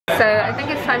So I think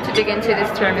it's time to dig into this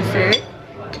tiramisu.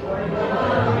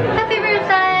 Happy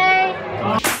birthday!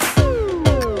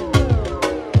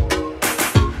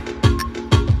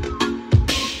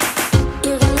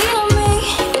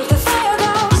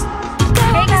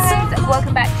 Hey guys,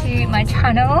 welcome back to my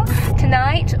channel.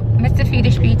 Tonight, Mr.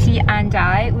 FoodishBeauty and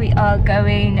I, we are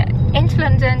going into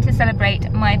London to celebrate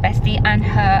my bestie and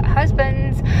her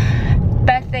husband's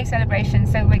birthday celebration.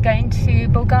 So we're going to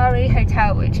Bulgari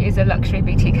hotel, which is a luxury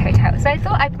boutique hotel. So I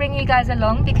thought I'd bring you guys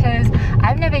along because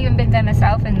I've never even been there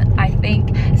myself, and I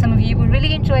think some of you will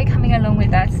really enjoy coming along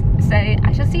with us. So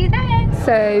I shall see you there.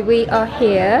 So we are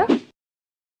here,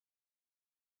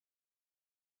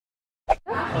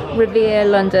 Rivea,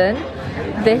 London.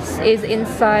 This is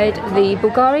inside the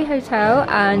Bulgari hotel,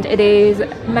 and it is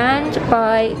manned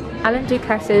by Alan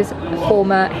Ducasse's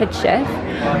former head chef,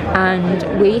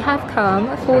 and we have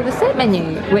come for the set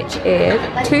menu, which is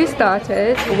 2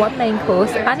 starters, 1 main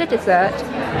course and a dessert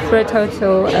for a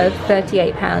total of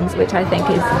 £38, which I think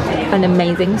is an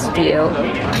amazing steal.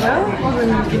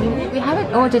 We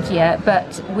haven't ordered yet,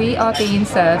 but we are being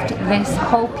served this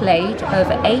whole plate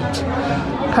of 8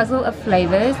 puzzle of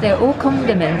flavours. They're all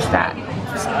condiments that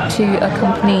to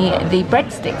accompany the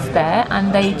breadsticks there,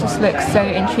 and they just look so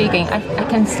intriguing. I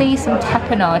can see some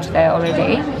tapenade there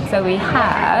already. So we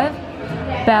have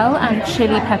bell and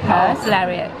chili pepper,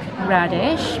 celeriac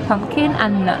radish, pumpkin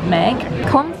and nutmeg,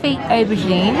 confit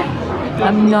aubergine.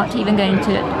 I'm not even going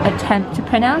to attempt to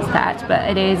pronounce that, but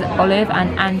it is olive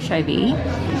and anchovy.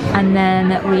 And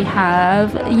then we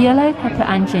have yellow pepper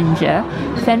and ginger,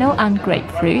 fennel and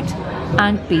grapefruit,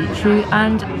 and beetroot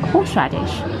and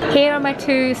horseradish. Here are my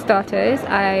 2 starters.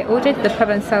 I ordered the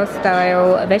Provençal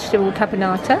style vegetable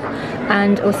caponata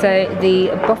and also the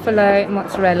buffalo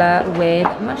mozzarella with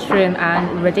mushroom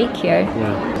and radicchio.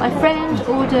 Yeah. My friend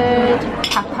ordered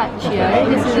carpaccio.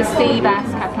 This is a sea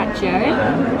bass carpaccio,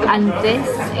 and this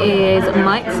is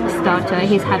Mike's starter.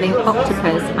 He's having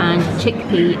octopus and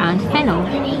chickpea and fennel.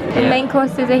 The main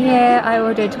courses are here. I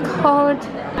ordered cod.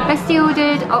 Bestie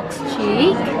ordered ox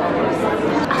cheek.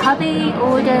 Hubby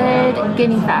ordered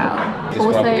guinea fowl.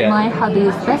 Also, my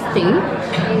hubby's bestie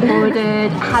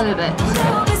ordered halibut.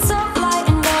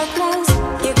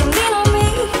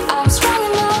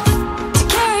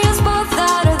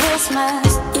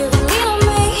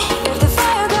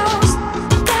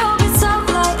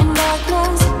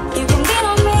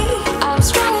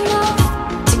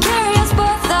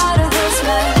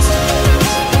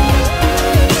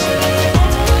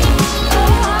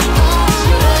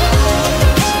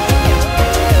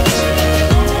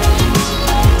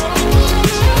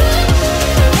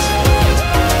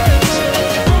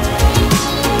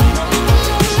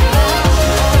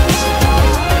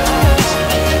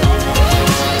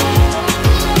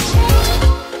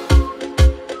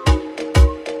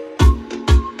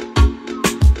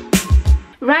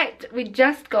 We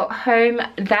just got home.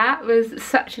 That was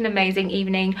such an amazing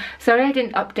evening. Sorry I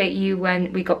didn't update you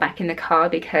when we got back in the car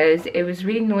because it was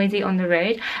really noisy on the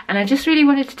road, and I just really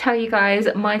wanted to tell you guys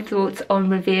my thoughts on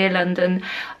Rivea London,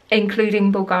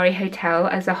 including Bulgari Hotel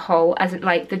as a whole, as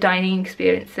like the dining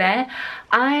experience there.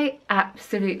 I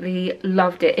absolutely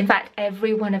loved it. In fact,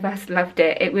 every one of us loved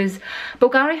it.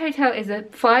 Bulgari Hotel is a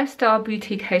 5-star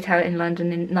boutique hotel in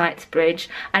London in Knightsbridge,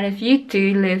 and if you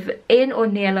do live in or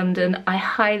near London, I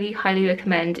highly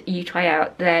recommend you try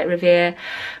out their Rivea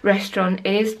restaurant.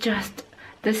 It is just,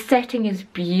 the setting is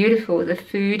beautiful, the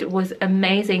food was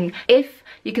amazing. If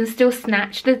you can still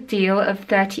snatch the deal of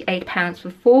 £38 for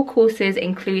 4 courses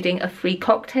including a free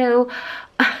cocktail,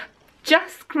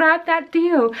 just grab that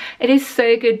deal. It is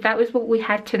so good. That was what we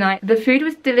had tonight. The food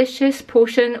was delicious,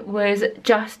 portion was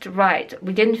just right.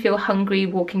 We didn't feel hungry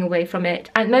walking away from it,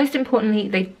 and most importantly,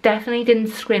 they definitely didn't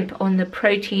scrimp on the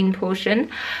protein portion,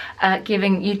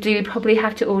 given you do probably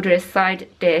have to order a side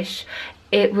dish.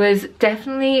 It was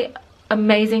definitely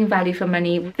amazing value for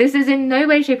money. This is in no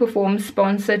way, shape or form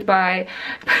sponsored by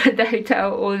the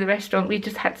hotel or the restaurant. We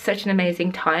just had such an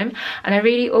amazing time, and I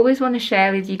really always want to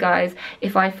share with you guys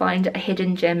if I find a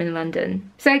hidden gem in London.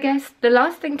 So I guess the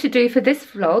last thing to do for this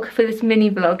vlog, for this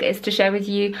mini vlog, is to share with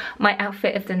you my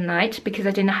outfit of the night because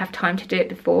I didn't have time to do it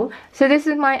before. So this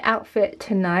is my outfit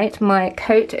tonight. My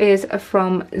coat is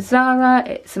from Zara.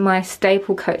 It's my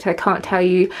staple coat. I can't tell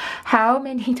you how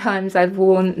many times I've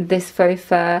worn this faux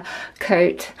fur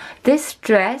coat. This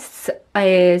dress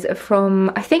is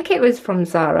from, I think it was from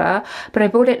Zara, but I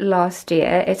bought it last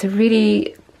year. It's a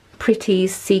really pretty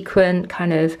sequin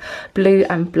kind of blue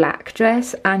and black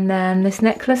dress, and then this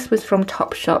necklace was from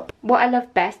Topshop. What I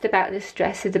love best about this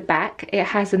dress is the back. It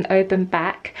has an open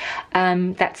back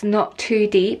that's not too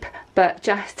deep but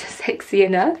just sexy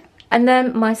enough. And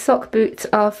then my sock boots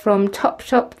are from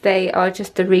Topshop. They are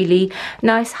just a really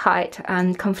nice height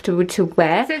and comfortable to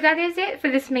wear. So that is it for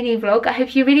this mini vlog. I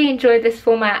hope you really enjoyed this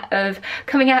format of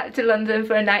coming out to London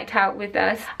for a night out with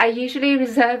us. I usually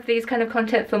reserve these kind of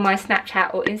content for my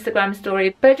Snapchat or Instagram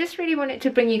story, but I just really wanted to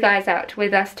bring you guys out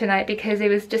with us tonight because it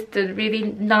was just a really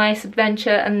nice adventure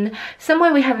and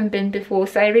somewhere we haven't been before.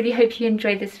 So I really hope you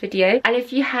enjoyed this video, and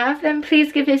if you have, then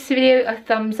please give this video a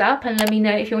thumbs up and let me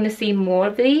know if you want to see more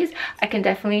of these. I can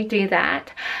definitely do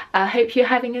that. I hope you're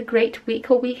having a great week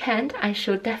or weekend. I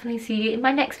shall definitely see you in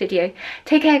my next video.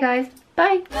 Take care, guys.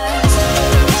 Bye.